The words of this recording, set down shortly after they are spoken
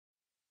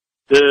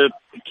The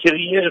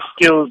Career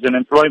Skills and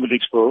Employment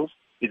Expo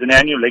is an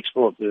annual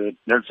expo of the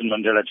Nelson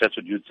Mandela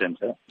Chatsworth Youth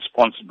Centre,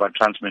 sponsored by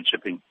Transmet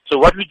Shipping. So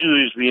what we do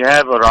is we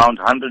have around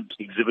 100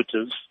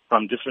 exhibitors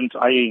from different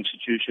IA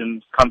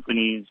institutions,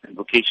 companies, and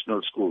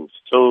vocational schools.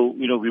 So,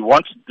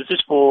 this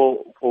is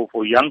for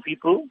young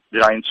people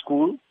that are in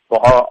school, for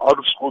our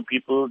out-of-school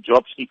people,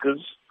 job seekers,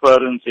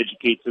 parents,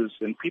 educators,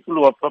 and people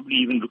who are probably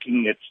even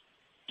looking at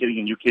getting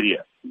a new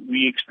career.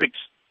 We expect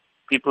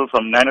people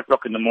from 9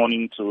 o'clock in the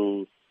morning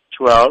to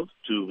 12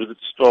 to visit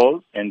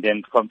stalls, and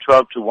then from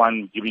 12 to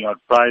 1 giving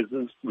out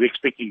prizes. We're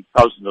expecting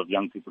thousands of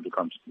young people to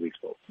come to the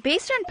expo.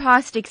 Based on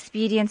past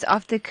experience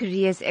of the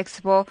Careers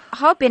Expo,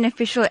 how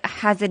beneficial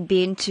has it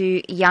been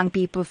to young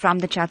people from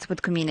the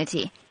Chatsworth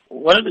community?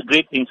 One of the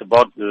great things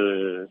about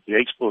the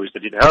expo is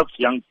that it helps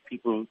young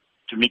people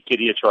to make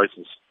career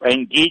choices. By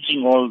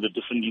engaging all the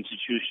different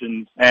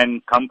institutions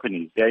and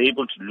companies, they are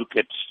able to look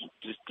at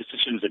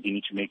decisions that they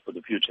need to make for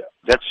the future.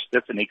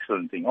 That's an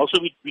excellent thing. Also,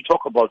 we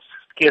talk about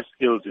scarce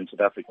skills in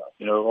South Africa.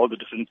 All the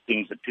different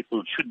things that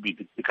people should be,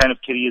 the kind of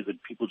careers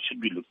that people should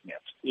be looking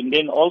at. And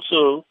then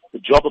also the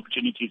job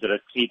opportunities that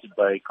are created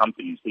by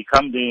companies. They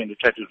come there and they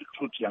try to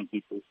recruit young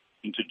people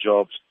into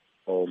jobs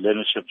or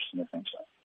learnerships and that kind of stuff.